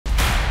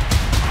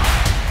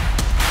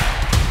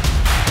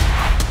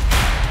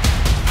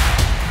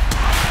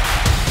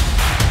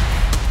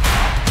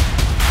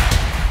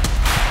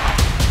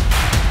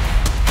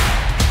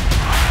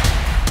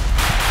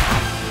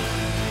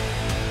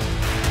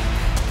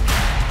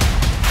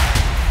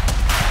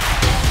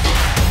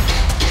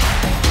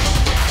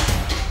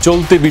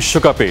চলতি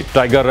বিশ্বকাপে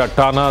টাইগাররা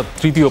টানা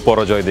তৃতীয়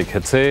পরাজয়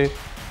দেখেছে।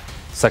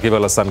 সাকিব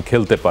আল হাসান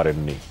খেলতে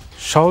পারেননি।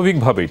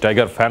 স্বাভাবিকভাবেই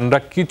টাইগার ফ্যানরা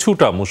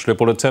কিছুটা মুষড়ে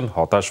পড়েছেন,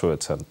 হতাশ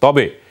হয়েছেন।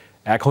 তবে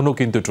এখনও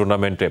কিন্তু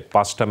টুর্নামেন্টে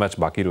 5টা ম্যাচ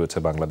বাকি রয়েছে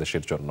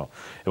বাংলাদেশের জন্য,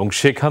 এবং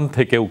সেখান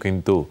থেকেও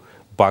কিন্তু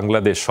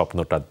বাংলাদেশ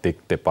স্বপ্নটা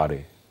দেখতে পারে,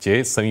 যে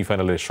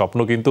সেমিফাইনালের স্বপ্ন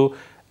কিন্তু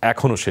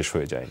এখনও শেষ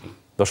হয়ে যায়নি।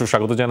 দর্শক,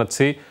 স্বাগত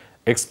জানাচ্ছি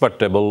এক্সপার্ট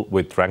টেবল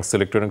উইথ র্যাঙ্কস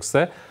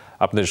ইলেকট্রনিক্সে।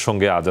 আপনাদের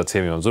সঙ্গে আজ আছে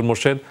আমি মঞ্জুর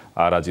মোর্শেদ,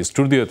 আর আজ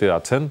স্টুডিওতে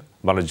আছেন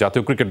বাংলাদেশ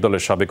জাতীয় ক্রিকেট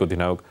দলের সাবেক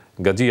অধিনায়ক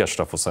গাজী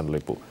আশরাফ হোসেন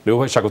লিপু। লিপু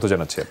ভাই, স্বাগত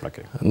জানাচ্ছি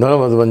আপনাকে।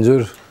 ধন্যবাদ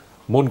মঞ্জুর।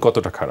 মন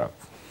কতটা খারাপ?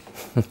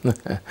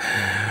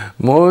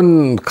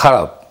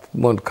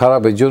 মন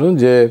খারাপ এই জন্য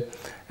যে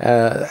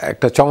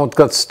একটা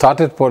চমৎকার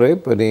স্টার্টের পরে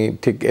মানে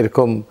ঠিক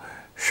এরকম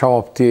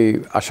সমাপ্তি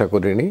আশা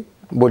করিনি।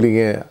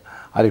 বোলিংয়ে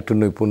আরেকটু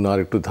নৈপুণ্য,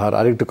 আরেকটু ধার,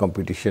 আরেকটু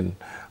কম্পিটিশন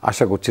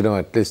আশা করছিলাম।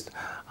 অ্যাটলিস্ট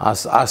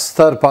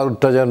আস্থার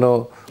পাউডটা যেন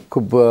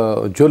খুব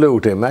জ্বলে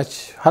উঠে। ম্যাচ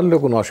হারলেও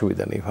কোনো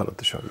অসুবিধা নেই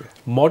ভারতের সঙ্গে।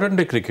 মডার্ন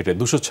ডে ক্রিকেটে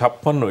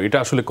 256 এটা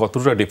আসলে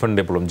কতটা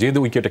ডিফেন্ডেবল? যে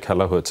উইকেটে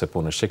খেলা হয়েছে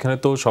পুনে, সেখানে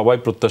তো সবাই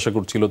প্রত্যাশা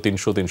করছিল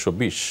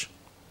 300-320।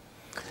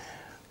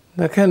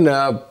 দেখেন,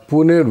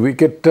 পুনের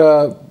উইকেটটা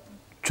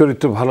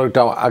চরিত্র ভালো,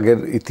 এটা আগের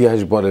ইতিহাস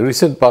বলে,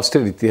 রিসেন্ট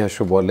পাস্টের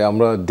ইতিহাসও বলে।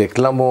 আমরা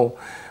দেখলামও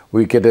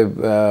উইকেটে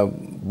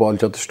বল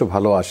যথেষ্ট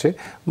ভালো আসে।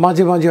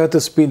 মাঝে মাঝে হয়তো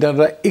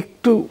স্পিনাররা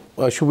একটু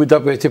সুবিধা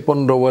পেয়েছে,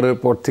 15 ওভারের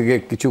পর থেকে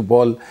কিছু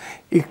বল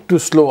একটু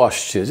স্লো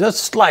আসছে, just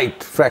slight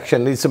fraction.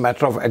 It's a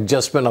matter of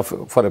adjustment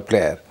for a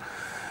player.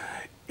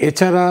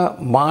 এছাড়া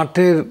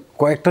মাঠের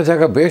কয়েকটা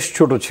জায়গা বেশ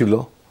ছোট ছিল,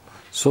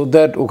 সো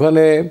দ্যাট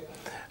ওখানে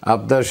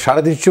আপনার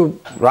 350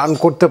 রান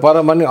করতে পারা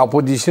মানে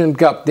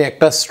অপোজিশনকে আপনি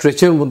একটা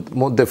স্ট্রেচের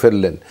মধ্যে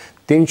ফেললেন।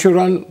 300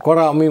 রান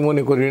করা আমি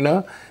মনে করি না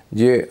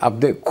যে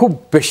আপনি খুব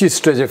বেশি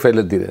স্ট্রেচে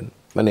ফেলে দিলেন।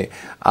 মানে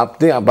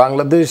আপনি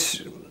বাংলাদেশ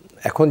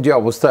এখন যে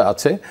অবস্থায়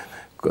আছে,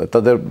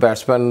 তাদের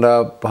ব্যাটসম্যানরা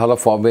ভালো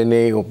ফর্মে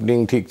নেই, ওপেনিং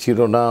ঠিক ছিল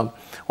না,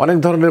 অনেক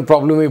ধরনের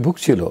প্রবলেমে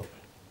ভুগছিল।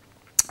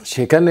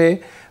 সেখানে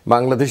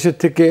বাংলাদেশের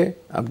থেকে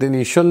আপনি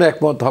নিঃসন্দেহে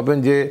একমত হবেন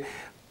যে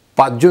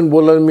 5 জন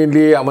বোলার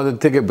মিলিয়ে আমাদের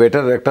থেকে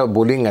বেটার একটা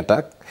বোলিং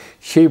অ্যাটাক।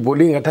 সেই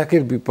বোলিং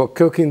অ্যাটাকের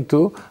বিপক্ষেও কিন্তু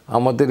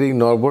আমাদের এই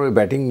নরবরের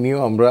ব্যাটিং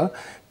নিয়েও আমরা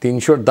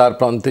 300 দ্বার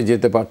প্রান্তে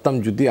যেতে পারতাম,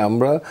 যদি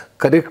আমরা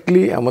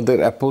কারেক্টলি আমাদের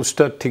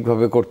অ্যাপ্রোচটা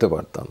ঠিকভাবে করতে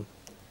পারতাম।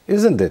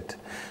 Isn't it?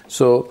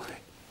 সো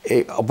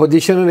এই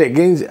অপোজিশনের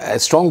এগেইনস্ট,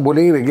 স্ট্রং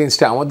বোলিংয়ের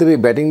এগেইনস্টে আমাদের এই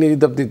ব্যাটিং নিয়ে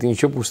যদি আপনি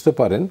 300 বুঝতে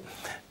পারেন,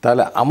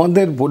 তাহলে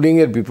আমাদের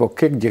বোলিংয়ের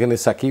বিপক্ষে যেখানে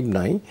সাকিব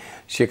নাই,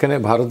 সেখানে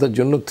ভারতের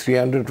জন্য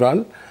 300 রান,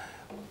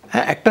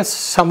 হ্যাঁ, একটা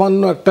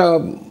সামান্য একটা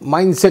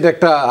মাইন্ডসেট,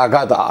 একটা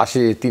আঘাত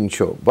আসে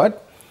 300, বাট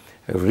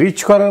রিচ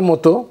করার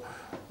মতো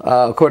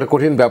খুব একটা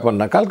কঠিন ব্যাপার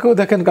না। কালকেও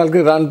দেখেন, কালকে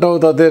রানটাও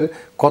তাদের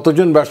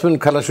কতজন ব্যাটসম্যান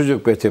খেলার সুযোগ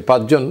পেয়েছে?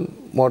 5 জন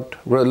মোট।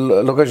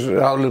 লোকেশ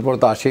রাহুলের পর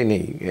তো আসেই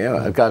নেই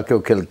আর কেউ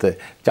খেলতে,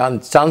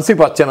 চান্সই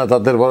পাচ্ছে না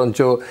তাদের, বরঞ্চ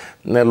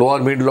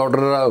লোয়ার মিডল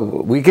অর্ডাররা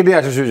উইকেটে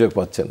আসার সুযোগ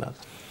পাচ্ছে না।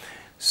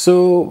 সো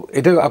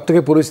এটা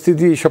আপনাকে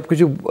পরিস্থিতি সব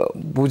কিছু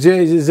বুঝে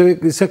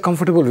it's a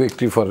comfortable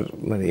victory for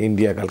মানে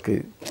ইন্ডিয়া কালকে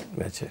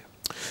ম্যাচে।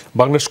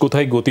 বাংলাদেশ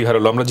কোথায় গতি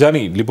হারালো আমরা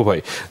জানি লিপু ভাই,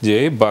 যে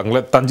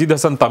তানজিদ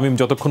হাসান তামিম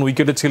যতক্ষণ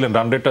উইকেটে ছিলেন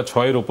রান রেটটা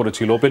 6-এর উপরে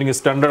ছিল। ওপেনিং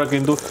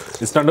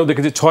স্ট্যান্ডার্ডও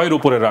দেখেছি 6-এর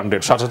উপরে রান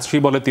রেট, 87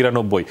 বলে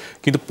 93।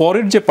 কিন্তু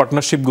পরের যে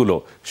পার্টনারশিপগুলো,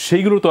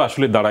 সেইগুলো তো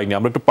আসলে দাঁড়ায়নি।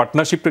 আমরা একটু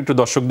পার্টনারশিপটা একটু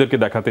দর্শকদেরকে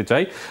দেখাতে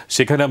চাই।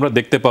 সেখানে আমরা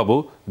দেখতে পাবো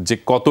যে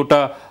কতটা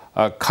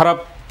খারাপ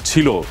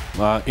ছিল।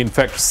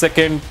 ইনফ্যাক্ট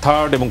সেকেন্ড,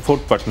 থার্ড এবং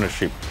ফোর্থ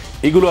পার্টনারশিপ,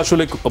 এগুলো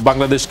আসলে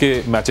বাংলাদেশকে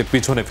ম্যাচের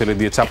পিছনে ফেলে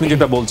দিয়েছে। আপনি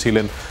যেটা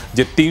বলছিলেন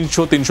যে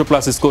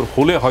 300+ স্কোর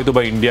হলে হয়তো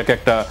বা ইন্ডিয়াকে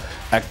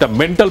একটা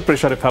মেন্টাল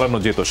প্রেশারে ফেলানো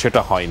যেত,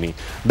 সেটা হয়নি।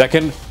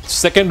 দেখেন,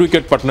 সেকেন্ড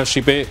উইকেট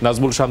পার্টনারশিপে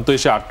নাজমুল শান্ত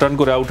এসে 8 রান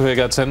করে আউট হয়ে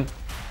গেছেন।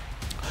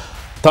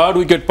 থার্ড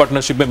উইকেট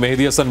পার্টনারশিপে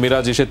মেহেদী হাসান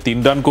মিরাজ এসে 3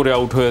 রান করে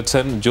আউট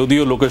হয়েছেন,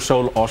 যদিও লোকেশ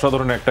রাহুল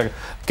অসাধারণ একটা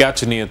ক্যাচ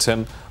নিয়েছেন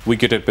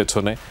উইকেটের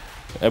পেছনে,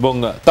 এবং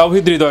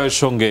তাওহিদ হৃদয়ের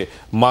সঙ্গে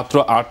মাত্র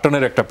 8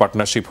 রানের একটা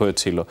পার্টনারশিপ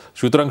হয়েছিল।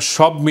 সুতরাং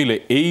সব মিলে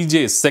এই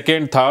যে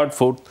সেকেন্ড, থার্ড,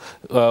 ফোর্থ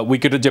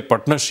উইকেটের যে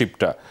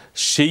পার্টনারশিপটা,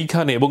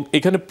 সেইখানে এবং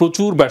এখানে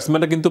প্রচুর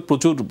ব্যাটসম্যানরা কিন্তু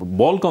প্রচুর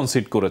বল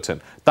কনসিড করেছেন,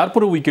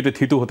 তারপরে উইকেটে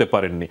থিতু হতে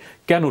পারেননি।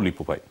 কেন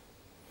লিপু ভাই?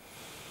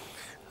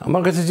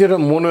 আমার কাছে যেটা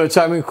মনে হয়েছে,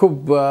 আমি খুব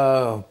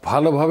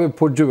ভালোভাবে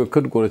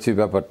পর্যবেক্ষণ করেছি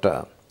ব্যাপারটা,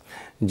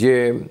 যে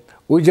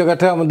ওই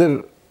জায়গাটা আমাদের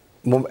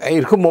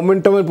এরকম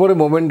মোমেন্টামের পরে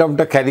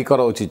মোমেন্টামটা ক্যারি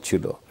করা উচিত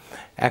ছিল।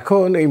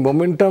 এখন এই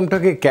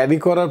মোমেন্টামটাকে ক্যারি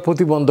করার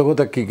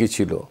প্রতিবন্ধকতা কী কী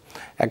ছিল?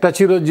 একটা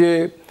ছিল যে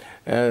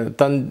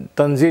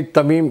তানজিদ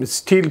তামিম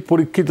স্টিল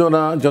পরীক্ষিত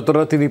না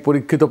যতটা তিনি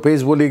পরীক্ষিত পেস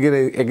বোলিংয়ের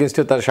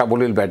এগেনস্টে তার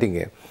সাবলীল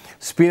ব্যাটিংয়ে।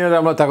 স্পিনার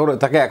আমরা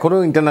তাকে এখনও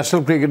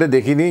ইন্টারন্যাশনাল ক্রিকেটে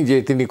দেখিনি যে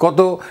তিনি কত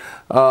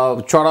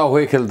চড়া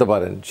হয়ে খেলতে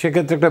পারেন।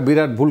 সেক্ষেত্রে একটা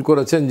বিরাট ভুল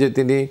করেছেন যে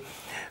তিনি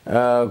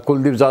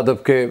কুলদীপ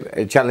যাদবকে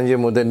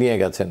চ্যালেঞ্জের মধ্যে নিয়ে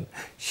গেছেন।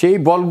 সেই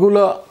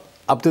বলগুলো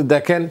আপনি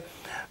দেখেন,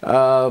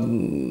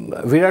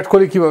 বিরাট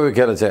কোহলি কীভাবে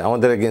খেলেছে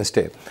আমাদের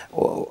এগেনস্টে,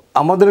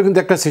 আমাদেরও কিন্তু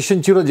একটা সেশন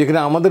ছিল যেখানে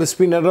আমাদের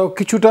স্পিনাররাও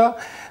কিছুটা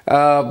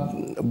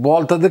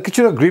বল তাদের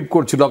কিছুটা গ্রিপ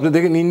করছিল। আপনি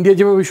দেখেন ইন্ডিয়া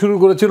যেভাবে শুরু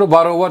করেছিল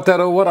 12 ওভার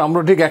 13 ওভার,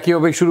 আমরা ঠিক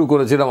একইভাবে শুরু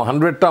করেছিলাম,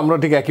 100টা আমরা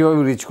ঠিক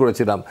একইভাবে রিচ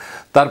করেছিলাম।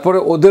 তারপরে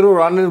ওদেরও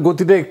রানের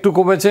গতিটা একটু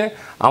কমেছে,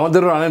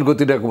 আমাদেরও রানের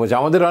গতিটা কমেছে।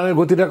 আমাদের রানের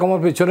গতিটা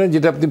কমার পেছনে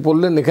যেটা আপনি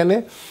বললেন এখানে,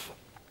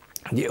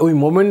 যে ওই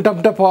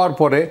মোমেন্টামটা পাওয়ার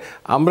পরে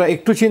আমরা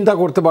একটু চিন্তা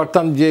করতে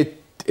পারতাম যে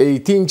এই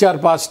 3, 4,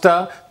 5টা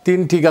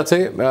 3 ঠিক আছে,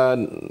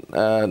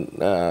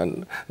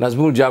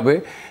 নাজমুল যাবে,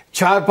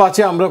 4,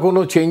 5-এ আমরা কোনো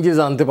চেঞ্জেস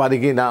আনতে পারি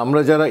কি না,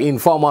 আমরা যারা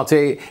ইনফর্ম আছে,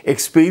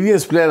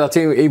 এক্সপিরিয়েন্স প্লেয়ার আছে,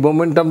 এই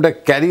মোমেন্টামটা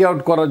ক্যারি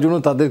আউট করার জন্য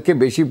তাদেরকে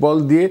বেশি বল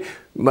দিয়ে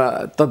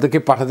তাদেরকে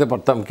পাঠাতে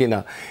পারতাম কি না।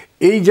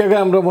 এই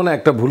জায়গায় আমরা মনে হয়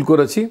একটা ভুল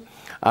করেছি।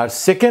 আর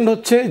সেকেন্ড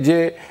হচ্ছে যে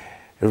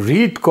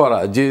রিড করা,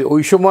 যে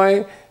ওই সময়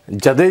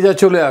জাদেজা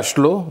চলে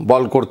আসলো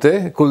বল করতে,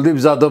 কুলদীপ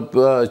যাদব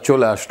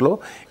চলে আসলো,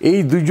 এই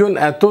দুজন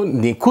এত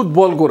নিখুঁত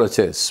বল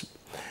করেছে,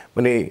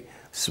 মানে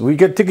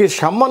উইকেট থেকে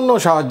সামান্য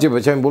সাহায্য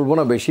পেয়েছে, আমি বলবো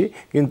না বেশি,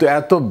 কিন্তু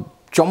এত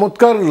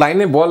চমৎকার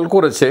লাইনে বল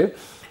করেছে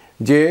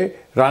যে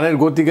রানের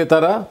গতিকে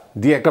তারা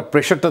দিয়ে একটা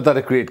প্রেশারটা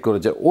তারা ক্রিয়েট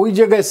করেছে। ওই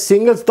জায়গায়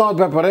সিঙ্গলস নেওয়ার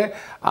ব্যাপারে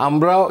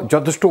আমরা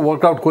যথেষ্ট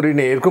ওয়ার্কআউট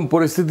করিনি। এরকম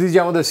পরিস্থিতি যে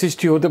আমাদের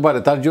সৃষ্টি হতে পারে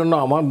তার জন্য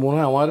আমার মনে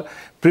হয় আমার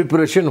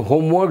প্রিপারেশন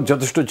হোমওয়ার্ক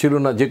যথেষ্ট ছিল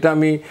না, যেটা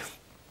আমি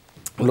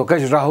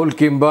লোকেশ রাহুল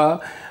কিংবা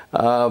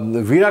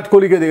বিরাট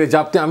কোহলিকে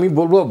দেখেছি। আমি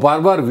বলবো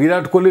বারবার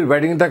বিরাট কোহলির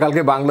ব্যাটিংটা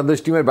কালকে বাংলাদেশ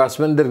টিমের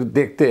ব্যাটসম্যানদের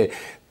দেখতে,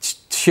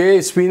 সে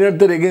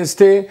স্পিনারদের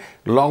এগেনস্টে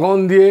লং অন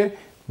দিয়ে,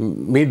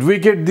 মিড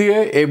উইকেট দিয়ে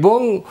এবং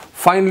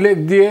ফাইন লেগ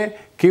দিয়ে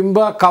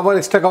কিংবা কাভার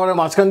এক্সট্রা কাভারের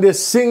মাঝখান দিয়ে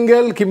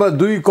সিঙ্গেল কিংবা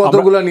 2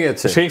 কতগুলো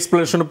নিয়েছে। সেই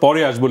এক্সপ্লেনেশন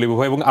পরে আসবো লিবু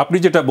ভাই। এবং আপনি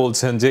যেটা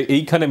বলছেন যে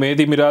এইখানে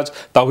মেহেদী মিরাজ,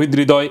 তাওহিদ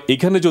হৃদয়,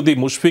 এইখানে যদি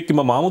মুশফিক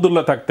কিংবা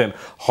মাহমুদুল্লাহ থাকতেন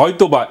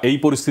হয়তোবা এই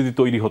পরিস্থিতি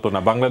তৈরি হতো না,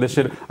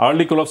 বাংলাদেশের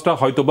আর্লি কোলাপসটা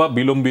হয়তোবা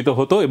বিলম্বিত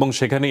হতো এবং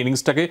সেখানে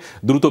ইনিংসটাকে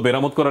দ্রুত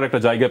মেরামত করার একটা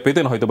জায়গা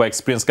পেতেন হয়তোবা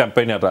এক্সপিরিয়েন্স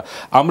ক্যাম্পেইনাররা।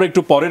 আমরা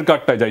একটু পরের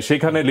কার্ডটায় যাই,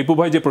 সেখানে লিপু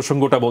ভাই যে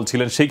প্রসঙ্গটা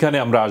বলছিলেন সেইখানে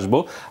আমরা আসবো।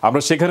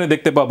 আমরা সেখানে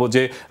দেখতে পাবো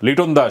যে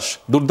লিটন দাস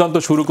দুর্দান্ত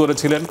শুরু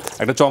করেছিলেন,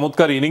 একটা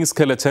চমৎকার ইনিংস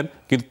খেলেছেন,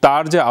 কিন্তু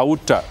তার যে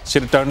আউটটা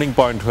সেটা টার্নিং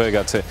পয়েন্ট হয়ে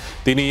গেছে।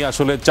 তিনি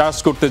আসলে চার্জ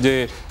করতে যে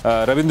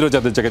রবীন্দ্র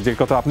জাদেজাকে, যে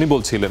কথা আপনি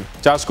বলছিলেন,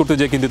 চার্জ করতে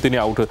যে কিন্তু তিনি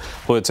আউট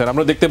হয়েছেন।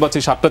 আমরা দেখতে পাচ্ছি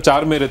 7টা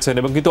 4 মেরেছেন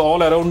এবং কিন্তু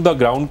অল অ্যারাউন্ড দ্য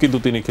গ্রাউন্ড কিন্তু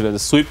তিনি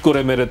খেলেছেন, সুইপ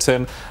করে মেরেছেন,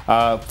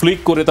 ফ্লিক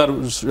করে, তার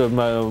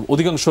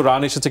অধিকাংশ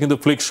রান এসেছে কিন্তু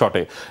ফ্লিক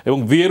শটে এবং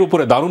ভিএর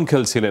উপরে দারুণ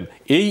খেলছিলেন।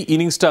 এই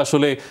ইনিংসটা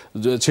আসলে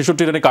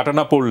 66 রানে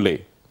কাটানা পড়লে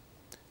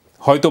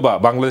হয়তোবা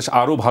বাংলাদেশ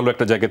আরও ভালো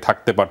একটা জায়গায়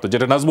থাকতে পারতো,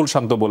 যেটা নাজমুল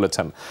শান্ত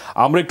বলেছেন।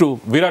 আমরা একটু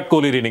বিরাট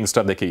কোহলির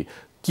ইনিংসটা দেখি,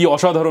 কি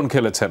অসাধারণ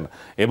খেলেছেন।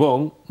 এবং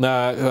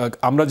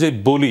আমরা যে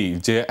বলি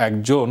যে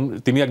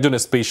তিনি একজন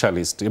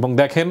স্পেশালিস্ট, এবং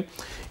দেখেন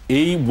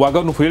এই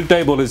ওয়াগন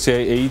হুইলটাই বলেছে,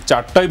 এই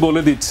 4টাই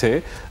বলে দিচ্ছে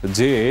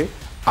যে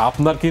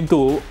আপনার কিন্তু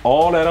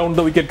অল অ্যারাউন্ড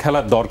দ্য উইকেট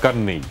খেলার দরকার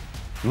নেই,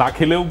 না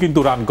খেলেও কিন্তু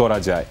রান করা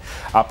যায়।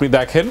 আপনি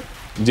দেখেন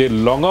যে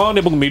লং অন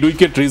এবং মিড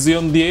উইকেট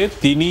রিজিয়ন দিয়ে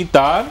তিনি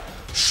তার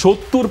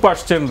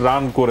 70%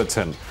 রান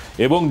করেছেন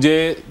এবং যে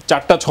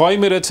 4টা 6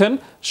 মেরেছেন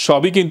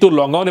সবই কিন্তু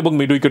লং অন এবং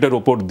মিড উইকেটের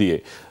ওপর দিয়ে।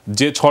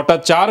 যে 6টা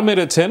 4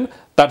 মেরেছেন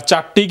তার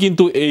 4টি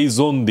কিন্তু এই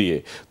জোন দিয়ে।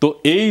 তো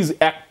এই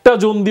একটা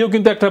জোন দিয়েও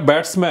কিন্তু একটা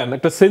ব্যাটসম্যান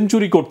একটা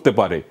সেঞ্চুরি করতে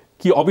পারে,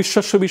 কি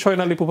অবিশ্বাস্য বিষয়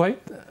না লিপু ভাই?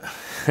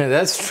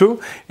 That's true.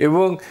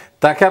 এবং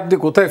তাকে আপনি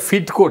কোথায়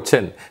ফিট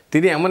করছেন?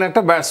 তিনি এমন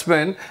একটা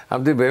ব্যাটসম্যান,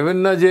 আপনি ভেবেন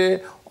না যে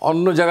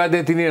অন্য জায়গা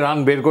দিয়ে তিনি রান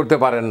বের করতে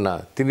পারেন না।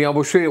 তিনি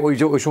অবশ্যই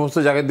ওই সমস্ত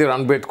জায়গা দিয়ে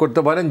রান বের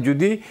করতে পারেন,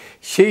 যদি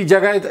সেই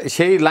জায়গায়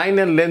সেই লাইন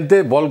অ্যান্ড লেন্থে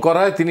বল করা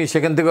হয় তিনি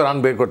সেখান থেকে রান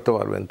বের করতে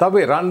পারবেন। তবে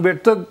রান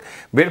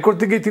বের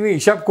করতে গিয়ে তিনি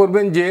হিসাব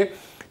করবেন যে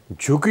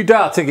ঝুঁকিটা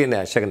আছে কি না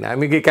সেখানে,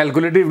 আমি কি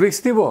ক্যালকুলেটিভ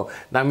রিস্ক নিব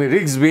না আমি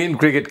রিস্কবিহীন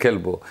ক্রিকেট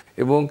খেলবো।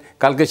 এবং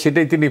কালকে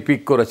সেটাই তিনি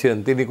পিক করেছিলেন,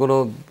 তিনি কোনো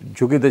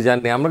ঝুঁকিতে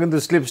যাননি। আমরা কিন্তু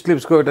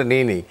স্লিপস করে ওটা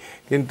নিই,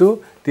 কিন্তু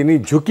তিনি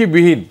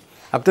ঝুঁকিবিহীন।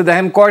 আপনি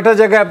দেখেন কয়টা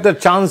জায়গায় আপনার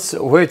চান্স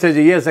হয়েছে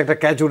যে ইয়েস একটা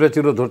ক্যাচ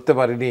উঠেছিল ধরতে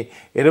পারিনি,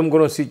 এরকম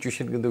কোনো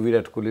সিচুয়েশন কিন্তু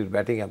বিরাট কোহলির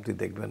ব্যাটিং আপনি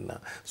দেখবেন না।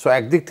 সো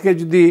একদিক থেকে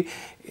যদি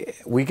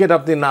উইকেট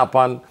আপনি না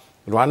পান,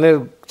 রানের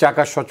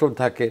চাকা সচল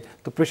থাকে,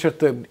 তো প্রেশার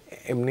তো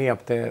এমনি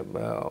আপনি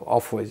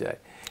অফ হয়ে যায়।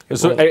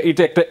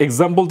 এটা একটা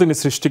এক্সাম্পল তিনি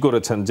সৃষ্টি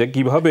করেছেন যে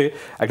কিভাবে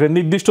একটা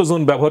নির্দিষ্ট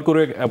জোন ব্যবহার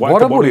করে।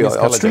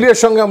 অস্ট্রেলিয়ার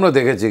সঙ্গে আমরা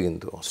দেখেছি,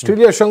 কিন্তু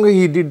অস্ট্রেলিয়ার সঙ্গে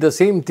he did the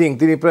same thing,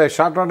 তিনি প্রায়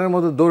 60 রানের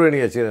মতো দৌড়ে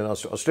নিয়েছিলেন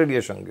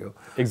অস্ট্রেলিয়ার সঙ্গেও।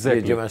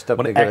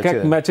 এক এক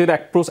ম্যাচের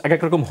অ্যাপ্রোচ এক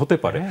এক রকম হতে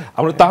পারে।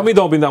 আমরা তাহমিদ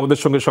অমিত আমাদের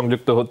সঙ্গে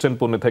সংযুক্ত হচ্ছেন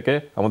পুনে থেকে,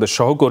 আমাদের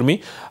সহকর্মী।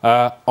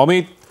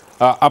 অমিত,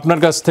 আপনার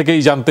কাছ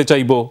থেকেই জানতে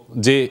চাইব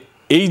যে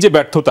এই যে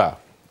ব্যর্থতা,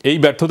 এই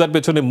ব্যর্থতার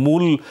পেছনে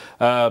মূল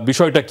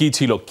বিষয়টা কি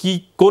ছিল,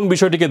 কোন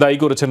বিষয়টিকে দায়ী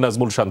করেছেন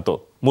নাজমুল শান্ত?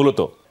 মূলত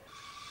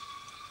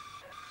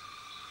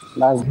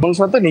নাজমুল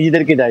শান্ত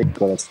নিজেদেরকে দায়ী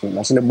করেছেন,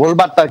 আসলে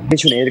বলবার তার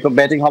কিছু নেই। এরকম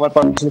ব্যাটিং হওয়ার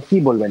পর আসলে কি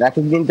বলবেন? এক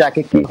একদিন এক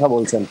এক কথা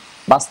বলছেন,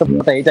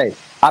 বাস্তবতা এটাই।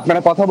 আপনারা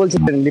কথা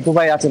বলছিলেন, লিপু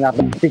ভাই আছেন,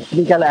 আপনি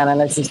টেকনিক্যাল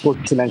অ্যানালাইসিস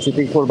করছিলেন,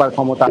 সেটি করবার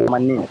ক্ষমতা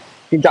আমার নেই।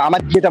 কিন্তু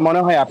আমার যেটা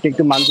মনে হয় আপনি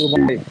একটু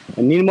মানসিকভাবে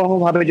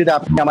নির্মোহভাবে যদি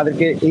আপনি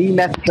আমাদেরকে এই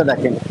ম্যাচটা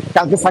দেখেন,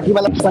 কালকে সাকিব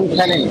আল হাসান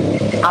খেলেন,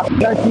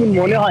 আপনার কি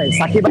মনে হয়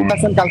সাকিব আল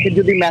হাসান কালকে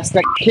যদি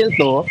ম্যাচটা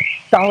খেলতো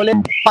তাহলে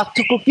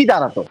পার্থক্য কি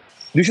দাঁড়াতো?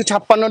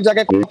 256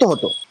 জায়গায় কত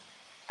হতো?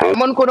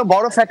 এমন কোনো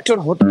বড় ফ্যাক্টর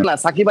হতো না।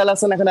 সাকিব আল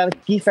হাসান এখন আর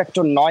কি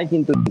ফ্যাক্টর নয়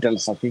কিন্তু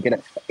ইন্টারন্যাশনাল ক্রিকেটে।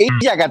 এই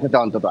জায়গাটাতে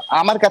অন্তত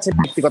আমার কাছে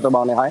ব্যক্তিগত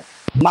মনে হয়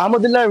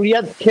মাহমুদুল্লাহ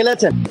রিয়াদ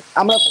খেলেছেন,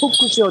 আমরা খুব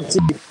খুশি হচ্ছি।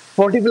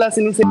 40+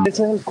 ইনিংস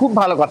খেলেছেন, খুব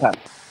ভালো কথা।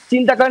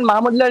 চিন্তা করেন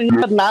মাহমুদুল্লাহ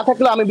রিয়াদ না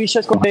থাকলেও আমি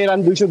বিশ্বাস করতে রান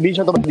 220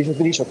 হতো বা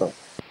 230 হতো।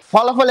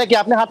 ফলাফলে কি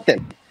আপনি হারতেন?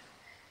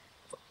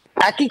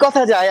 একই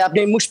কথা যায়, আপনি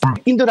মুশফিক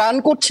কিন্তু রান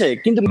করছে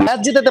কিন্তু ম্যাচ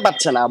জেতাতে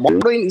পারছে না,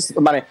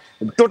 মানে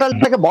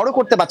টোটালটাকে বড়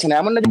করতে পারছে না।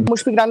 এমন না যে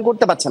মুশফিক রান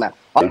করতে পারছে না।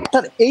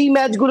 অর্থাৎ এই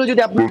ম্যাচগুলো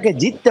যদি আপনাকে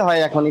জিততে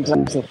হয় এখন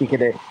ইন্টারন্যাশনাল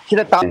ক্রিকেটে,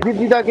 সেটা তাওহিদ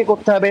হৃদয়কে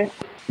করতে হবে,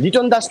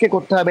 লিটন দাসকে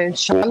করতে হবে,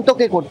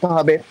 শান্তকে করতে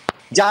হবে,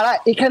 যারা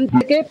এখান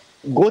থেকে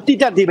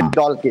গতিটা দিবে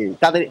দলকে,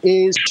 তাদের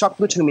এই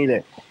সবকিছু মিলে।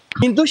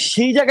 কিন্তু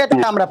সেই জায়গাটা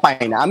আমরা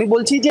পাই না। আমি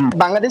বলছি যে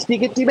বাংলাদেশ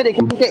ক্রিকেট টিমের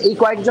এখান থেকে এই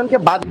কয়েকজনকে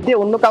বাদ দিয়ে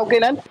অন্য কাউকে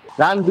নেন,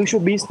 রান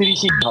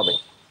 220-30 হবে।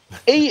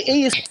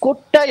 এই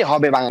স্কোরটাই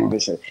হবে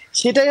বাংলাদেশের।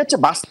 সেটাই হচ্ছে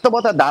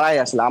বাস্তবতা দাঁড়ায়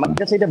আসলে। আমার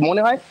কাছে এটা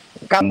মনে হয়,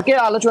 কালকে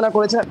আলোচনা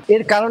করেছে,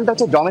 এর কারণটা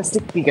হচ্ছে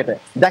ডোমেস্টিক ক্রিকেটে।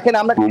 দেখেন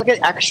আমরা কালকে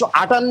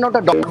 158টা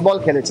ডট বল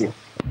খেলেছি।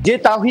 যে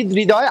তাওহিদ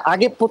হৃদয়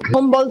আগে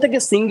প্রথম বল থেকে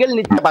সিঙ্গেল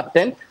নিতে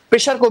পারতেন,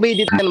 প্রেশার কবেই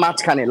দিতেন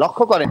মাঝখানে।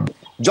 লক্ষ্য করেন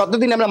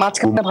যতদিন আমরা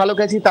মাঝখানে ভালো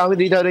খেলেছি তাওহিদ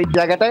হৃদয়ের এই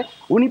জায়গাটায়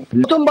উনি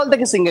প্রথম বল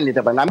থেকে সিঙ্গেল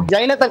নিতে পারেন। আমি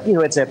জানি না তার কি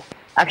হয়েছে,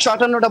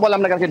 158টা বল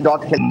আমরা কালকে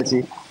ডট খেলেছি,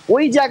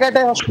 ওই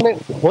জায়গাটায় আসলে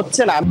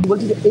হচ্ছে না। আমি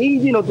বলছি যে এই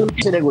যে নতুন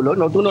ছেলেগুলো,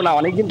 নতুনও না,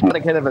 অনেকদিন পরে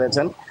খেলে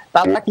ফেলেছেন,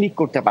 তারা ক্লিক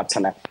করতে পারছে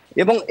না।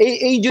 এবং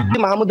এই যদি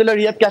মাহমুদুল্লাহ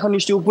রিয়াদকে এখন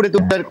নিশ্চয়ই উপরে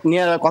তুলে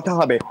নিয়ে কথা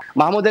হবে।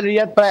 মাহমুদুল্লাহ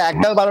রিয়াদ প্রায়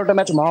 11-12টা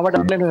ম্যাচ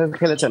মোহামেডানের হয়ে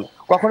খেলেছেন,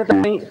 কখনো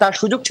তার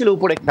সুযোগ ছিল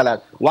উপরে খেলার,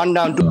 1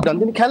 ডাউন 2 ডাউন,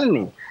 তিনি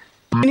খেলেননি।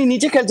 তিনি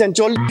নিচে খেলছেন,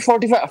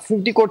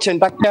 40-45-50 করছেন,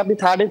 তাকে আপনি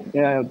থার্ডে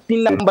 3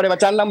 নম্বরে বা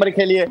 4 নম্বরে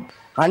খেলিয়ে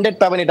 100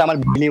 পাবেন, এটা আমার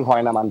বিলিভ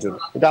হয় না মঞ্জুর,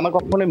 এটা আমার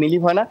কখনো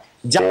বিলিভ হয় না।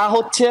 যা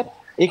হচ্ছে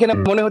এখানে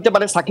মনে হতে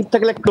পারে সাকিব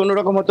থাকলে একটু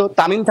অন্যরকম হতো,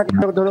 তামিম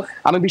থাকলে হতো,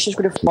 আমি বিশেষ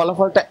করে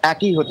ফলাফলটা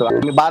একই হতো।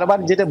 আমি বারবার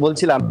যেটা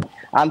বলছিলাম,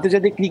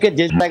 আন্তর্জাতিক ক্রিকেট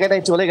যে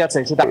জায়গাটায় চলে গেছে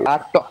সেটা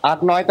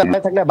 8-9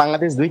 তালায় থাকলে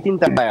বাংলাদেশ 2-3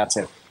 তালায়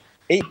আছে।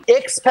 এই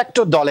এক্স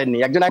ফ্যাক্টর দলের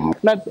নেই, একজন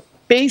আপনার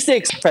পেসে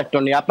এক্স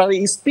ফ্যাক্টর নেই, আপনার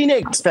স্পিনে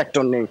এক্স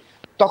ফ্যাক্টর নেই,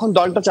 তখন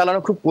দলটা চালানো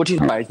খুব কঠিন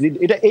হয়।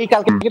 এটা এই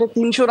কালকে ক্রিকেটে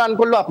 300 রান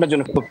করলেও আপনার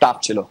জন্য খুব টাফ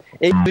ছিল।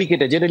 এই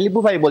উইকেটে যেটা লিপু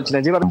ভাই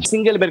বলছিলেন, যেভাবে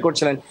সিঙ্গেল বের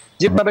করছিলেন,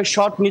 যেভাবে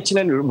শট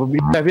নিচ্ছিলেন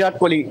বিরাট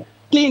কোহলি,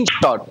 ক্লিন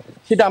শট,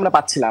 সেটা আমরা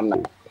পাচ্ছিলাম না।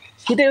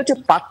 সেটাই হচ্ছে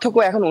পার্থক্য।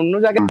 এখন অন্য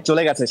জায়গায়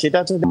চলে গেছে, সেটা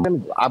হচ্ছে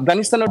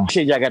আফগানিস্তানের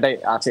সেই জায়গাটায়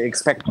আছে, এক্স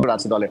ফ্যাক্টর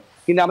আছে দলে,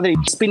 কিন্তু আমাদের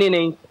স্পিনে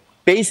নেই,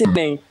 পেসে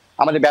নেই,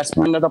 আমাদের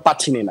ব্যাটসম্যানরা তো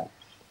পাচ্ছি না।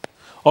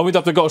 অমিত,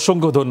 আপনাকে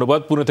অসংখ্য ধন্যবাদ।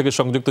 পুনে থেকে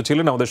সংযুক্ত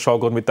ছিলেন আমাদের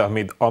সহকর্মী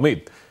তাহমিদ।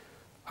 অমিত,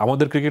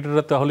 আমাদের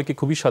ক্রিকেটাররা তাহলে কি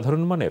খুবই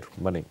সাধারণ মানের?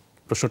 মানে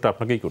প্রশ্নটা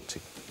আপনাকেই করছি।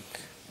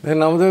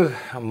 দেখেন, আমাদের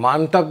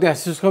মানটা আপনি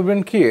অ্যাসেস করবেন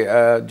কি,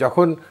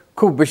 যখন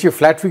খুব বেশি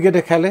ফ্ল্যাট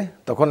উইকেটে খেলে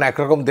তখন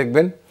একরকম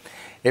দেখবেন,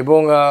 এবং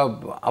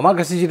আমার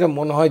কাছে যেটা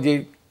মনে হয় যে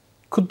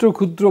ক্ষুদ্র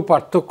ক্ষুদ্র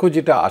পার্থক্য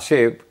যেটা আসে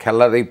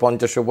খেলার এই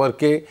 50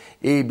 ওভারকে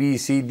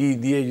ABCD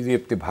দিয়ে যদি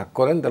আপনি ভাগ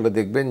করেন, তাহলে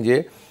দেখবেন যে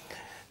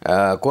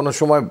কোনো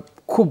সময়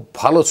খুব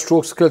ভালো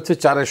স্ট্রোকস খেলছে,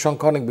 4-এর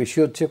সংখ্যা অনেক বেশি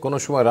হচ্ছে, কোনো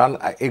সময় রান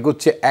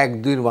এগোচ্ছে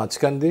 1-2-এর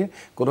মাঝখান দিয়ে,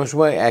 কোনো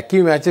সময়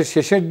একই ম্যাচের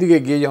শেষের দিকে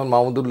গিয়ে যেমন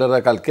মাহমুদুল্লাহরা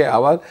কালকে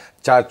আবার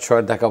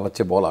 4-6 দেখা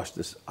পাচ্ছে, বল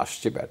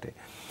আসছে ব্যাটে।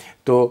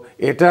 তো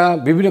এটা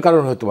বিভিন্ন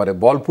কারণ হতে পারে,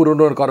 বল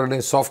পুরনোর কারণে,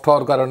 সফট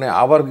হওয়ার কারণে,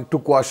 আবার একটু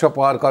কুয়াশা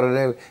পাওয়ার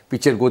কারণে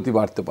পিচের গতি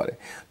বাড়তে পারে।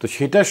 তো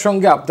সেটার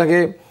সঙ্গে আপনাকে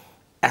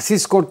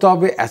অ্যাসিস্ট করতে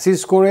হবে,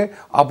 অ্যাসিস্ট করে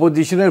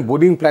অপোজিশনের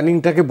বোলিং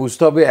প্ল্যানিংটাকে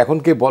বুঝতে হবে, এখন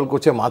কে বল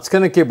করছে,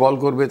 মাঝখানে কে বল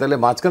করবে, তাহলে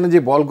মাঝখানে যে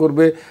বল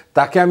করবে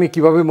তাকে আমি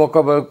কিভাবে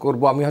মোকাবেলা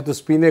করব। আমি হয়তো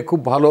স্পিনে খুব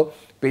ভালো,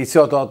 পেসে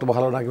অত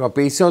ভালো না, কিংবা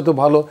পেসে অত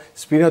ভালো,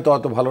 স্পিনে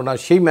অত ভালো না,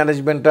 সেই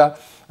ম্যানেজমেন্টটা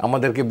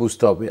আমাদেরকে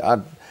বুঝতে হবে। আর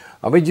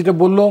আমি যেটা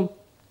বললাম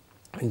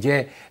যে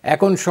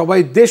এখন সবাই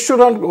 150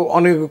 রান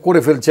অনেক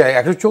করে ফেলছে,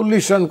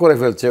 140 রান করে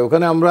ফেলছে,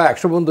 ওখানে আমরা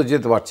 100 পর্যন্ত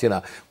যেতে পারছি না।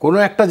 কোনো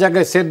একটা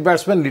জায়গায় সেট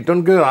ব্যাটসম্যান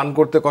লিটনকে রান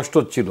করতে কষ্ট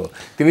হচ্ছিল,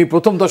 তিনি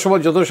প্রথম 10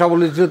 ওভার যত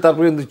সাবলীল ছিল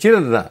তারপরে কিন্তু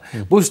ছিলেন না।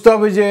 বুঝতে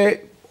হবে যে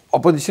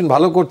অপোজিশন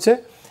ভালো করছে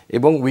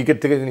এবং উইকেট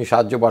থেকে তিনি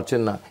সাহায্য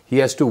পাচ্ছেন না, হি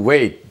হ্যাজ টু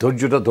ওয়েট,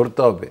 ধৈর্যটা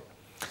ধরতে হবে।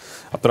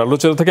 আপনার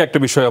আলোচনা থেকে একটা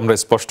বিষয় আমরা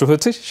স্পষ্ট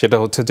হয়েছি, সেটা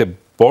হচ্ছে যে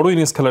বড়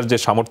ইনিংস খেলার যে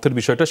সামর্থ্যের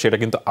বিষয়টা, সেটা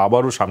কিন্তু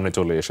আবারও সামনে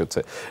চলে এসেছে।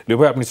 লিপু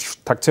ভাই, আপনি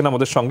থাকছেন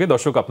আমাদের সঙ্গে।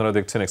 দর্শক, আপনারা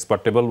দেখছেন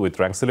expert table with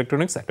ranks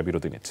electronics. একটা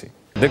বিরতি নিচ্ছি।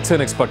 দেখছেন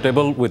expert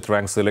table with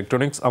ranks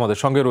electronics. আমাদের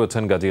সঙ্গে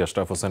রয়েছেন গাজী,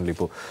 আশরাফ, হোসেন,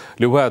 লিপু।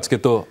 লিপু ভাই, আজকে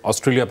তো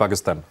অস্ট্রেলিয়া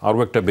পাকিস্তান, আরও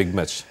একটা বিগ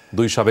ম্যাচ,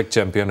 2 সাবেক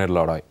চ্যাম্পিয়নের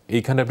লড়াই।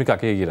 এইখানে আপনি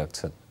কাকে এগিয়ে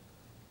রাখছেন?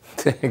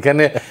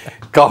 এখানে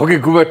কাউকে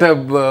খুব একটা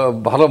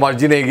ভালো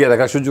মার্জিনে এগিয়ে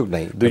রাখার সুযোগ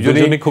নাই।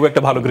 দুজনেই খুব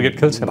একটা ভালো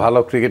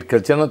ক্রিকেট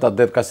খেলছে না,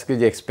 তাদের কাছ থেকে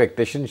যে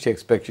এক্সপেকটেশন, সেই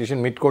এক্সপেকটেশন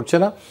মিট করছে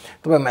না।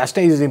 তবে ম্যাচটা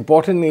is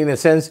important in a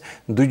sense,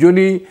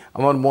 দুজনই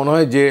আমার মনে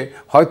হয় যে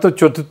হয়তো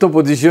চতুর্থ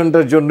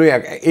পজিশনটার জন্যই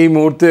এই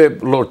মুহূর্তে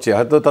লড়ছে,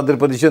 হয়তো তাদের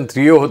পজিশন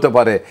 3ও হতে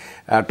পারে,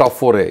 top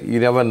 4-এ, you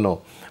never know.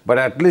 But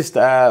at least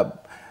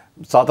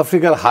south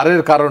আফ্রিকার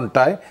হারের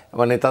কারণটায়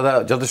মানে তারা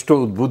যথেষ্ট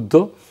উদ্বুদ্ধ,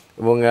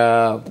 এবং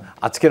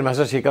আজকের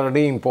ম্যাচটা সেই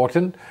কারণেই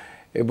ইম্পর্টেন্ট।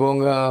 এবং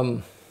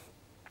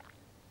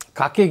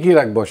কাকে গিয়ে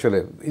রাখবো আসলে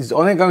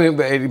অনেক আমি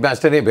এই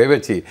ম্যাচটা নিয়ে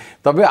ভেবেছি,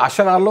 তবে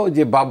আশার আলো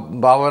যে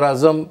বাবর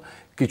আজম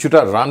কিছুটা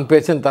রান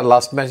পেয়েছেন তার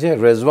লাস্ট ম্যাচে,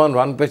 রেজওয়ান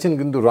রান পেয়েছেন,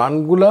 কিন্তু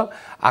রানগুলা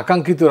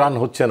আকাঙ্ক্ষিত রান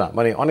হচ্ছে না,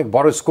 মানে অনেক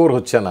বড় স্কোর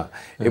হচ্ছে না,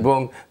 এবং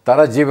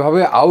তারা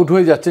যেভাবে আউট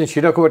হয়ে যাচ্ছেন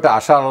সেটা খুব একটা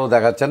আশার আলো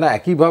দেখাচ্ছে না।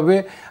 একইভাবে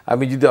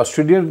আমি যদি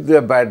অস্ট্রেলিয়ার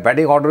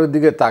ব্যাটিং অর্ডারের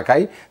দিকে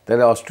তাকাই,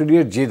 তাহলে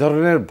অস্ট্রেলিয়ার যে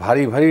ধরনের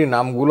ভারী ভারী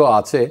নামগুলো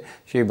আছে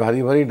সেই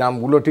ভারী ভারী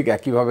নামগুলো ঠিক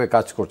একইভাবে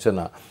কাজ করছে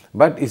না।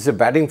 But it's a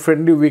batting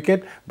friendly wicket,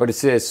 but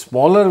it's a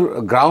smaller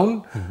ground,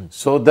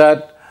 so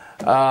that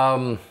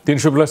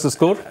 300+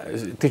 score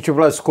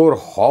 300+ score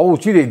হওয়া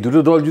উচিত। এই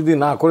দুটো দল যদি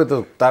না করে তো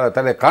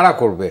তাহলে কারা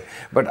করবে?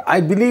 বাট আই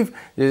বিলিভ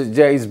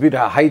যে ইটস বিট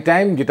হাই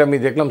টাইম, যেটা আমি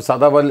দেখলাম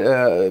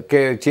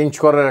সাদাবালকে চেঞ্জ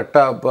করার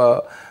একটা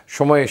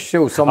সময় এসছে।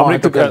 আমরা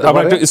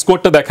একটু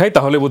স্কোয়াডটা দেখাই,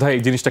 তাহলে বোধহয়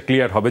এই জিনিসটা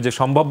ক্লিয়ার হবে যে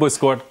সম্ভাব্য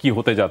স্কোয়াড কি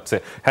হতে যাচ্ছে।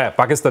 হ্যাঁ,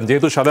 পাকিস্তান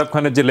যেহেতু শাদাব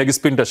খানের যে লেগ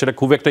স্পিনটা সেটা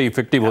খুব একটা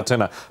ইফেক্টিভ হচ্ছে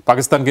না,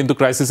 পাকিস্তান কিন্তু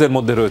ক্রাইসিসের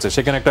মধ্যে রয়েছে,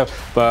 সেখানে একটা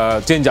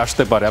চেঞ্জ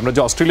আসতে পারে। আমরা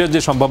যে অস্ট্রেলিয়ার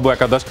যে সম্ভাব্য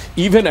একাদশ,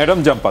 ইভেন অ্যাডাম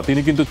জাম্পা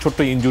তিনি কিন্তু ছোট্ট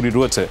ইনজুরি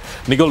রয়েছে,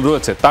 নিগল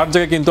রয়েছে, তার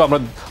জায়গায় কিন্তু আমরা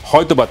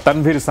হয়তোবা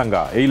তানভীর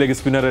সাঙ্গা এই লেগ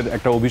স্পিনারের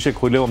একটা অভিষেক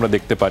হলেও আমরা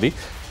দেখতে পারি।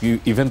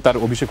 ইভেন তার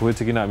অভিষেক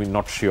হয়েছে কিনা আমি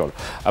নট শিওর।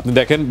 আপনি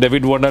দেখেন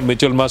David Warner,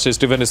 Mitchell Marsh,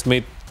 Steven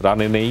Smith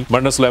রানে নেই,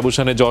 Marnus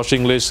ল্যাবুশানে, Josh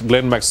English,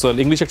 Glenn Maxwell,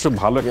 English একটা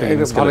ভালো একটা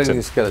ইনিংস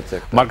খেলেছে,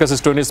 Marcus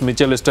Stoinis,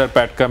 Mitchell star,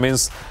 Pat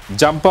Cummins,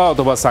 Zampa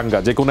অথবা সাঙ্গা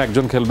যে কোনো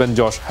একজন খেলবেন,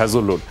 জশ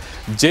হ্যাজলউড।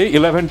 যে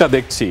 11টা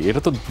দেখছি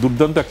এটা তো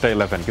দুর্দান্ত একটা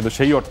 11, কিন্তু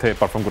সেই অর্থে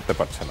পারফর্ম করতে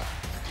পারছে না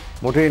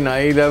মোটেই না।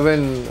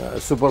 11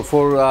 সুপার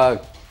 4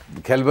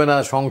 খেলবে না,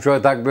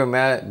 সংশয় থাকবে,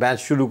 ম্যাচ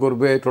শুরু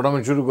করবে,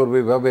 টুর্নামেন্ট শুরু করবে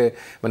এইভাবে,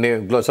 মানে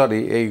সরি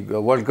এই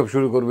ওয়ার্ল্ড কাপ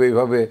শুরু করবে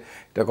এইভাবে,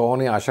 এটা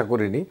কখনোই আশা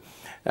করিনি।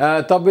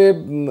 তবে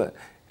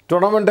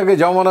টুর্নামেন্টটাকে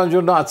জমানোর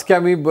জন্য আজকে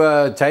আমি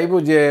চাইবো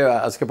যে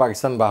আজকে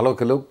পাকিস্তান ভালো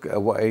খেলুক,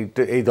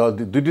 এই দল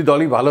দুটি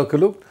দলই ভালো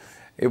খেলুক,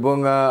 এবং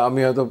আমি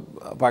হয়তো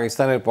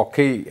পাকিস্তানের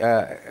পক্ষেই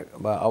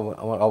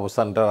আমার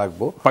অবস্থানটা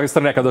রাখবো।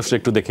 পাকিস্তানের একাদশটা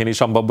একটু দেখে নিই,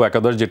 সম্ভাব্য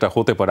একাদশ যেটা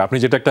হতে পারে। আপনি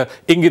যেটা একটা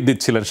ইঙ্গিত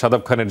দিচ্ছিলেন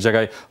শাদাব খানের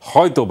জায়গায়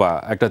হয়তো বা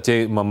একটা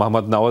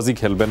মোহাম্মদ নওয়াজি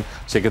খেলবেন,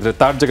 সেক্ষেত্রে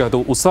তার জায়গায়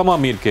হয়তো উসামা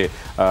মিরকে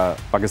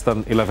পাকিস্তান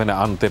 11-এ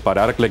আনতে পারে।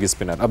 আরেক লেগ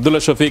স্পিনার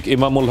আবদুল্লাহ শফিক,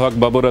 ইমামুল হক,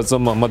 বাবর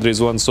আজম, মোহাম্মদ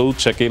রিজওয়ান, সৌদ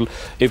শাকিল,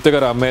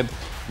 ইফতেখার আহমেদ,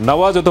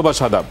 নওয়াজ অথবা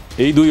শাদাব,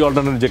 এই দুই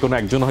অলরাউন্ডার যে কোনো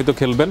একজন হয়তো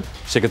খেলবেন।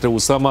 সেক্ষেত্রে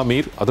উসামা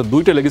মির অর্থাৎ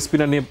দুইটা লেগ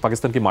স্পিনার নিয়ে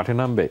পাকিস্তান কি মাঠে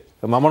নামবে?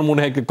 আমার মনে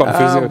হয়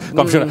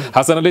কনফিউশন।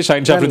 হাসান আলী,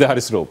 শাহিন শাফরিদি,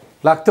 হারিস রৌফ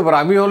লাগতে পারে।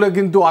 আমি হলে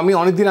কিন্তু আমি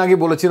অনেকদিন আগে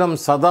বলেছিলাম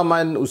সাদাম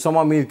অ্যান্ড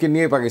উসামা মিরকে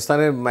নিয়ে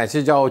পাকিস্তানের ম্যাচে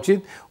যাওয়া উচিত,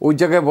 ওই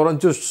জায়গায়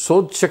বরঞ্চ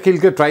সৌদ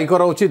শাকিলকে ট্রাই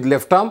করা উচিত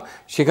লেফট আর্ম,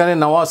 সেখানে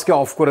নওয়াজকে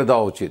অফ করে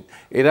দেওয়া উচিত।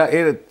 এরা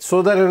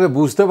সৌদার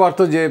বুঝতে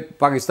পারতো যে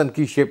পাকিস্তান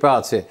কি শেপে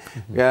আছে,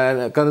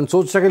 কারণ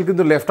সৌদ শাকিল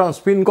কিন্তু লেফট আর্ম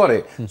স্পিন করে,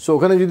 সো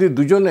ওখানে যদি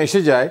দুজন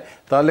এসে যায়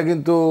তাহলে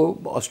কিন্তু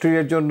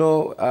অস্ট্রেলিয়ার জন্য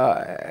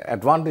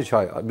অ্যাডভান্টেজ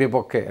হয়,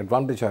 বিপক্ষে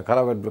অ্যাডভান্টেজ হয়,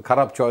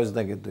 খারাপ চয়েস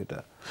না কিন্তু এটা।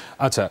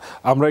 আচ্ছা,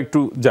 আমরা একটু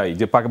যাই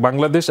যে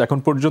বাংলাদেশ এখন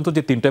পর্যন্ত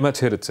যে 3টা ম্যাচ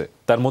হেরেছে,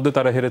 তার মধ্যে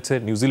তারা হেরেছে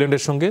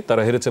নিউজিল্যান্ডের সঙ্গে,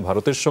 তারা হেরেছে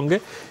ভারতের সঙ্গে,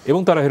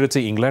 এবং তারা হেরেছে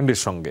ইংল্যান্ডের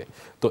সঙ্গে।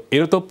 তো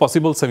এরা তো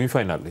পসিবল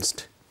সেমিফাইনালিস্ট,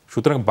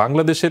 সুতরাং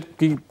বাংলাদেশের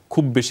কি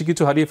খুব বেশি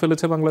কিছু হারিয়ে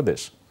ফেলেছে বাংলাদেশ?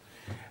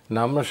 না,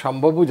 আমরা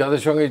সম্ভাব্য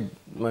যাদের সঙ্গে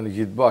মানে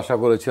জিতবো আশা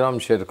করেছিলাম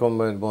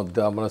সেরকমের মধ্যে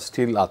আমরা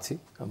স্টিল আছি।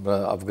 আমরা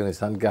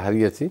আফগানিস্তানকে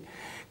হারিয়েছি,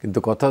 কিন্তু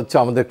কথা হচ্ছে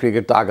আমাদের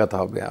ক্রিকেটটা আগাতে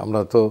হবে।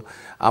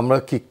 আমরা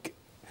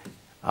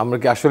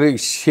কি আসলে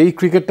সেই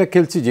ক্রিকেটটা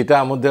খেলছি যেটা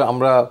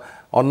আমরা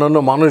অন্যান্য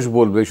মানুষ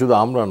বলবে, শুধু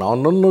আমরা না,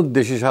 অন্যান্য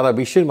দেশে সারা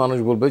বিশ্বের মানুষ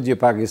বলবে যে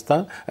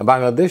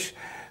বাংলাদেশ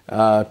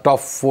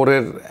টপ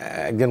 4-এর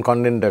একজন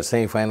কন্টেন্ডার,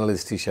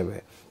 সেমিফাইনালিস্ট হিসেবে।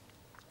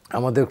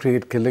 আমাদের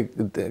ক্রিকেট খেলে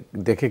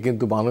দেখে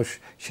কিন্তু মানুষ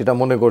সেটা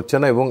মনে করছে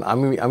না, এবং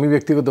আমি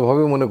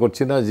ব্যক্তিগতভাবে মনে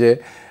করছি না যে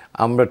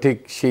আমরা ঠিক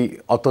সেই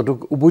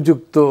অতটুকু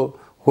উপযুক্ত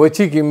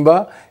হয়েছি, কিংবা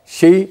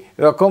সেই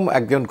রকম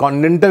একজন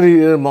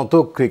কন্টেন্ডারের মতো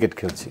ক্রিকেট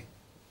খেলছি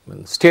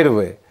স্টেট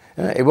ওয়ে।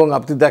 এবং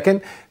আপনি দেখেন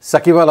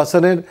সাকিব আল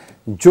হাসানের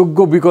যোগ্য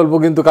বিকল্প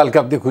কিন্তু কালকে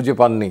আপনি খুঁজে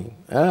পাননি।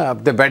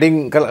 আপনি ব্যাটিং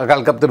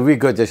কালকে আপনার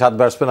উইক হয়েছে, 7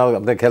 ব্যাটসম্যান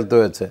আপনাকে খেলতে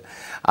হয়েছে,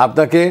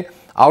 আপনাকে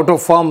আউট অফ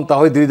ফর্ম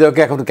তাহিদ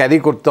হৃদয়কে এখন ক্যারি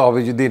করতে হবে।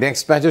 যদি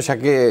নেক্সট ম্যাচও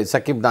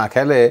সাকিব না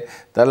খেলে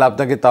তাহলে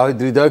আপনাকে তাহিদ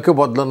হৃদয়কেও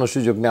বদলানোর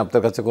সুযোগ নেই,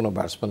 আপনার কাছে কোনো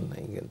ব্যাটসম্যান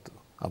নেই কিন্তু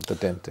আপনার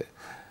টেন্টে।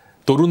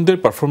 তরুণদের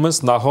পারফরমেন্স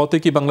না হওয়াতে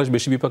কি বাংলাদেশ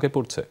বেশি বিপাকে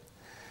পড়ছে?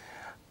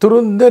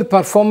 তরুণদের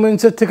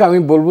পারফরমেন্সের থেকে আমি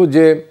বলবো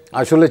যে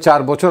আসলে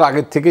 4 বছর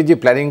আগের থেকে যে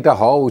প্ল্যানিংটা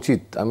হওয়া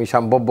উচিত, আমি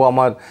সম্ভাব্য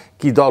আমার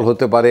কি দল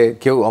হতে পারে,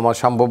 কেউ আমার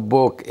সম্ভাব্য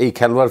এই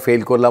খেলোয়াড়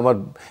ফেল করলে আমার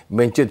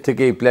বেঞ্চের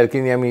থেকে এই প্লেয়ারকে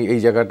নিয়ে আমি এই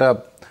জায়গাটা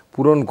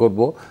পূরণ করব,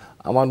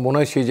 আমার মনে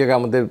হয় সেই জায়গায়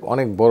আমাদের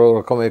অনেক বড়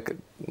রকমের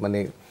মানে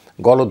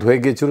গলদ হয়ে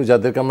গিয়েছিল।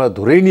 যাদেরকে আমরা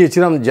ধরেই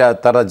নিয়েছিলাম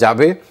তারা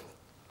যাবে,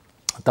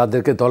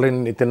 তাদেরকে দলে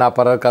নিতে না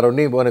পারার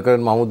কারণেই মনে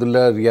করেন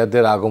মাহমুদুল্লাহ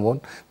রিয়াদের আগমন,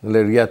 নাহলে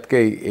রিয়াদকে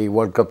এই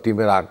ওয়ার্ল্ড কাপ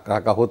টিমে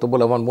রাখা হতো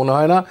বলে আমার মনে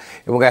হয় না।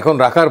 এবং এখন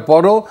রাখার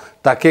পরও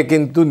তাকে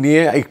কিন্তু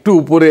নিয়ে একটু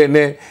উপরে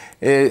এনে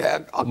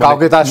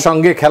কাউকে তার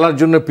সঙ্গে খেলার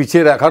জন্য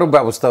পিছিয়ে রাখারও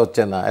ব্যবস্থা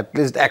হচ্ছে না।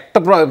 অ্যাটলিস্ট একটা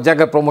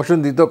জায়গায় প্রমোশন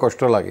দিতেও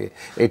কষ্ট লাগে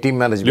এই টিম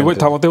ম্যানেজমেন্ট।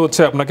 থামাতে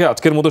হচ্ছে আপনাকে,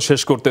 আজকের মতো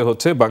শেষ করতে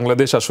হচ্ছে।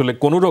 বাংলাদেশ আসলে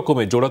কোনো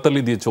রকমে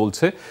জোড়াতালি দিয়ে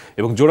চলছে,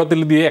 এবং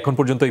জোড়াতালি দিয়ে এখন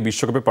পর্যন্ত এই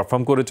বিশ্বকাপে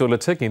পারফর্ম করে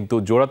চলেছে, কিন্তু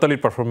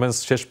জোড়াতালির পারফরমেন্স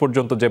শেষ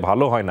পর্যন্ত যে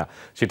ভালো হয় না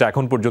সেটা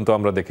এখন পর্যন্ত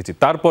আমরা দেখেছি।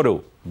 তারপরেও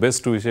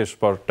বেস্ট উইশেস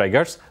ফর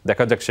টাইগার্স,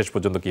 দেখা যাক শেষ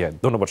পর্যন্ত কি হয়।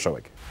 ধন্যবাদ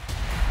সবাইকে।